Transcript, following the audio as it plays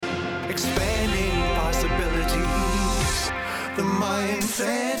expanding possibilities. The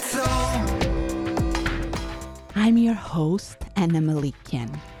Mindset Zone. I'm your host, Anna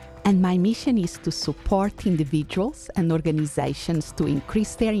Malikian, and my mission is to support individuals and organizations to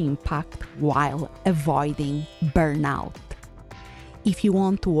increase their impact while avoiding burnout. If you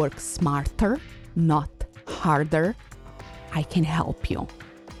want to work smarter, not harder, I can help you.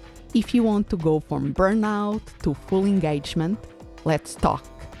 If you want to go from burnout to full engagement, let's talk.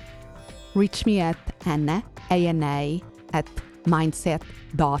 Reach me at Anna, A-N-A, at mindset.zone.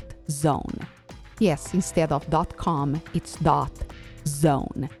 Yes, instead of .com, it's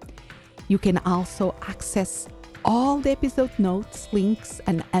 .zone. You can also access all the episode notes, links,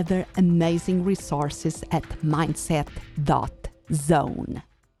 and other amazing resources at mindset.zone.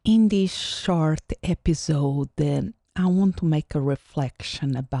 In this short episode, I want to make a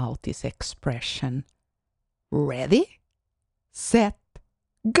reflection about this expression. Ready, set,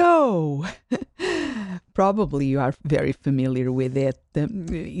 go! Probably you are very familiar with it.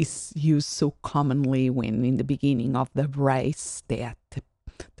 It's used so commonly when in the beginning of the race that the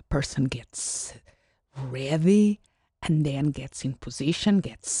person gets ready and then gets in position,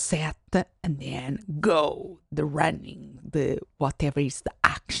 gets set, and then go, the running, the whatever is the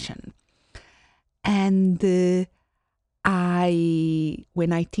action. And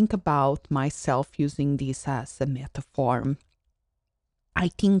when I think about myself using this as a metaphor, I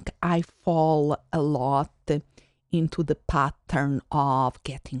think I fall a lot into the pattern of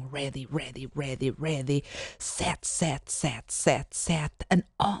getting ready, set, and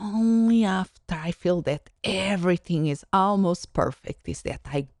only after I feel that everything is almost perfect is that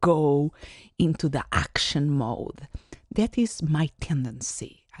I go into the action mode. That is my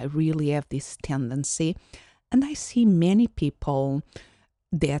tendency. I really have this tendency. And I see many people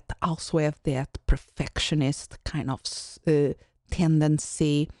that also have that perfectionist kind of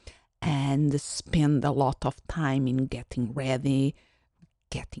tendency and spend a lot of time in getting ready,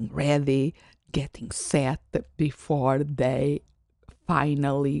 getting set before they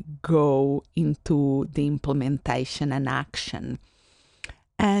finally go into the implementation and action.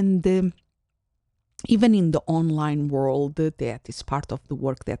 And even in the online world, that is part of the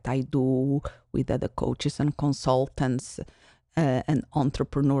work that I do with other coaches and consultants and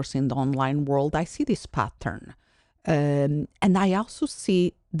entrepreneurs in the online world, I see this pattern. And I also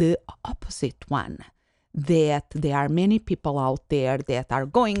see the opposite one, that there are many people out there that are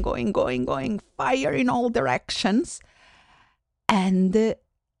going, fire in all directions, and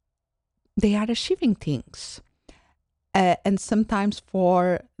they are achieving things. And sometimes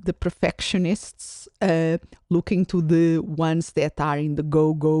for the perfectionists, looking to the ones that are in the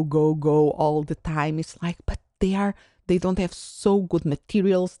go all the time, it's like, but they don't have so good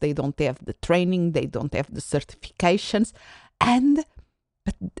materials, they don't have the training, they don't have the certifications,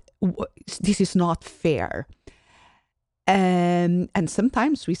 but this is not fair. And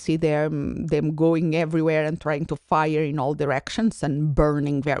sometimes we see them going everywhere and trying to fire in all directions and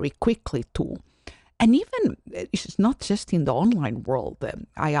burning very quickly too. And even, it's not just in the online world.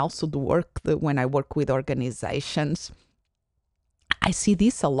 I also do work, when I work with organizations, I see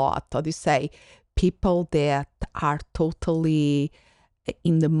this a lot. How do you say? People that are totally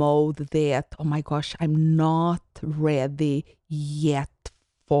in the mode that, oh my gosh, I'm not ready yet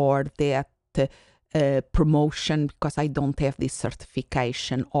for that promotion because I don't have this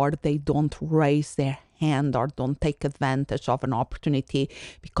certification, or they don't raise their hand or don't take advantage of an opportunity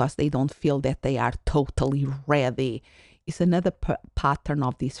because they don't feel that they are totally ready. It's another pattern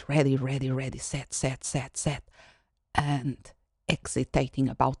of this ready, set, and hesitating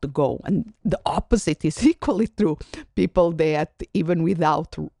about to go. And the opposite is equally true. People that even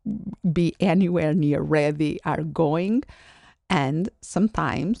without be anywhere near ready are going and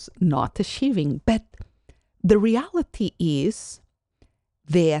sometimes not achieving. But the reality is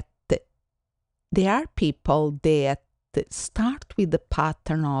that there are people that start with the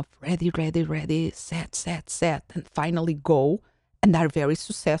pattern of ready, set, and finally go, and are very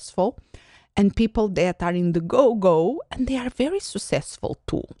successful. And people that are in the go, and they are very successful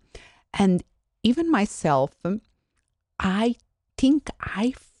too. And even myself, I think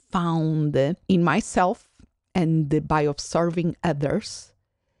I found in myself and by observing others,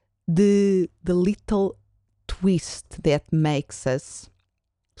 the little twist that makes us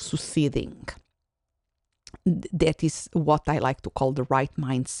succeeding. That is what I like to call the right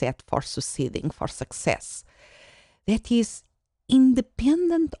mindset for succeeding, for success. That is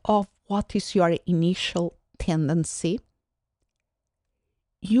independent of what is your initial tendency,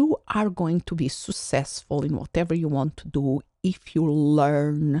 you are going to be successful in whatever you want to do if you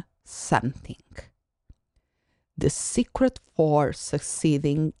learn something. The secret for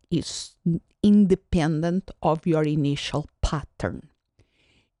succeeding is independent of your initial pattern.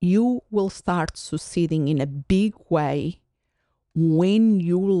 You will start succeeding in a big way when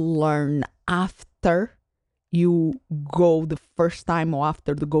you learn after you go the first time or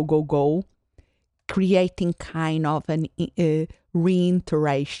after the go, creating kind of an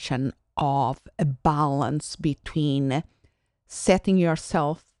reiteration of a balance between setting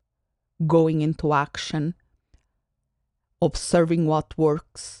yourself, going into action, observing what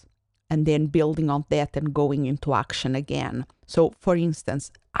works, and then building on that and going into action again. So, for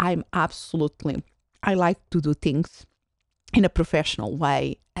instance, I like to do things in a professional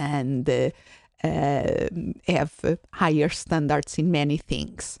way and have higher standards in many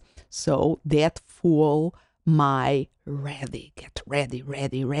things. So that fuel my get ready,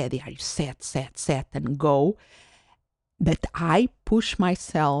 are you set, and go. But I push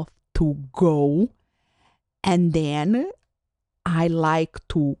myself to go, and then I like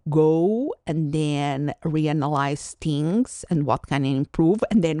to go and then reanalyze things and what can I improve,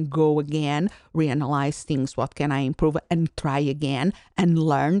 and then go again, reanalyze things, what can I improve, and try again and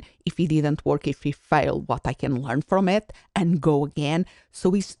learn. If it didn't work, if it failed, what I can learn from it, and go again.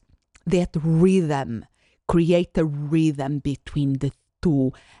 So it's that rhythm, create a rhythm between the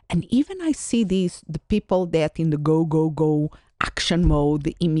two. And even I see the people that in the go action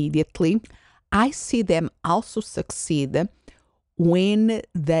mode immediately, I see them also succeed when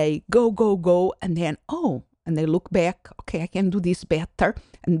they go, and then, and they look back, okay, I can do this better.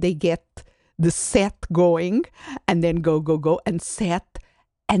 And they get the set going, and then go, and set.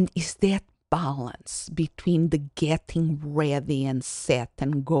 And is that balance between the getting ready and set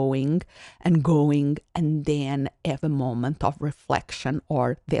and going, and then have a moment of reflection,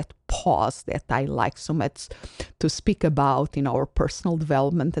 or that pause that I like so much to speak about in our personal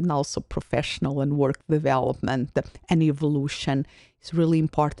development and also professional and work development and evolution. It's really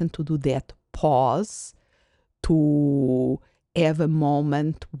important to do that pause, to have a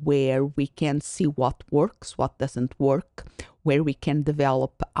moment where we can see what works, what doesn't work, where we can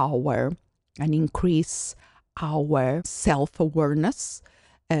develop and increase our self-awareness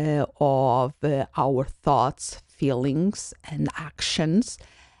of our thoughts, feelings, and actions.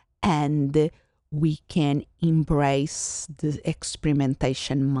 And we can embrace the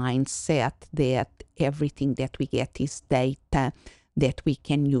experimentation mindset that everything that we get is data that we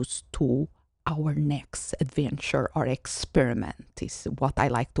can use to our next adventure or experiment. Is what I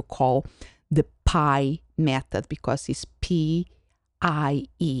like to call the PIE method, because it's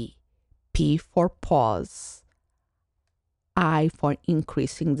P-I-E. P for pause, I for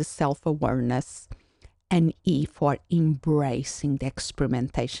increasing the self-awareness, and E for embracing the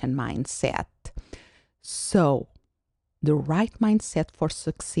experimentation mindset. So, the right mindset for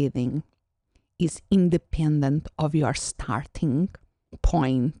succeeding is independent of your starting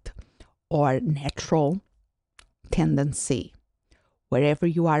point or natural tendency. Wherever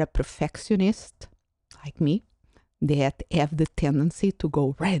you are a perfectionist, like me, that have the tendency to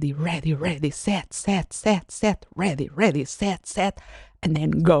go ready, set, ready, set, and then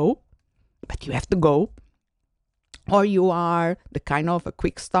go. But you have to go. Or you are the kind of a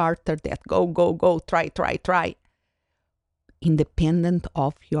quick starter that go, try. Independent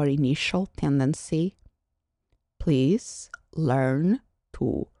of your initial tendency, please learn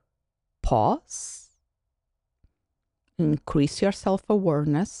to pause, increase your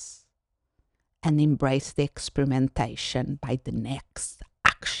self-awareness, and embrace the experimentation by the next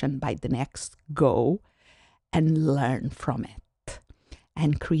action, by the next go, and learn from it.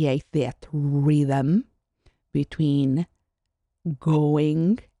 And create that rhythm between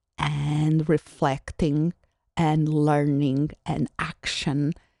going and reflecting and learning and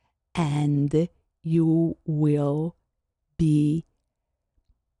action. And you will be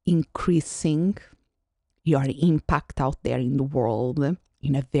increasing your impact out there in the world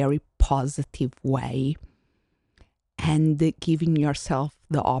in a very positive way, and giving yourself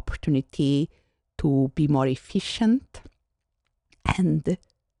the opportunity to be more efficient, and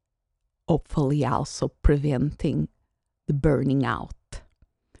hopefully also preventing the burning out.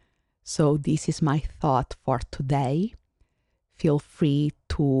 So this is my thought for today. Feel free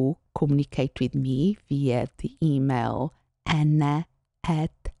to communicate with me via the email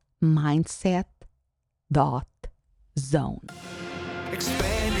anna@mindset.zone.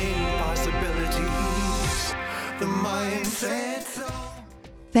 Expanding possibilities, the mindset zone.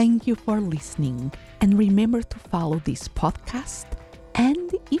 Thank you for listening, and remember to follow this podcast.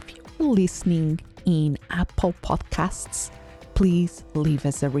 And if you are listening in Apple Podcasts, please leave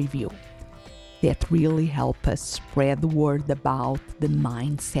us a review. That really helps us spread the word about the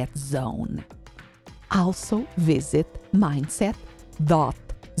Mindset Zone. also visit mindset.zone.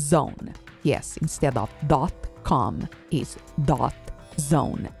 Yes, instead of .com is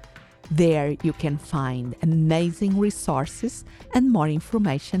 .zone. There you can find amazing resources and more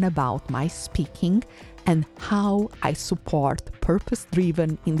information about my speaking and how I support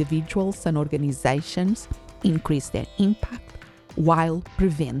purpose-driven individuals and organizations increase their impact while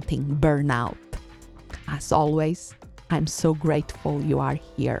preventing burnout. As always, I'm so grateful you are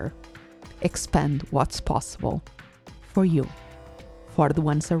here. Expand what's possible for you, for the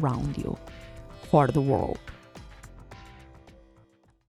ones around you, for the world.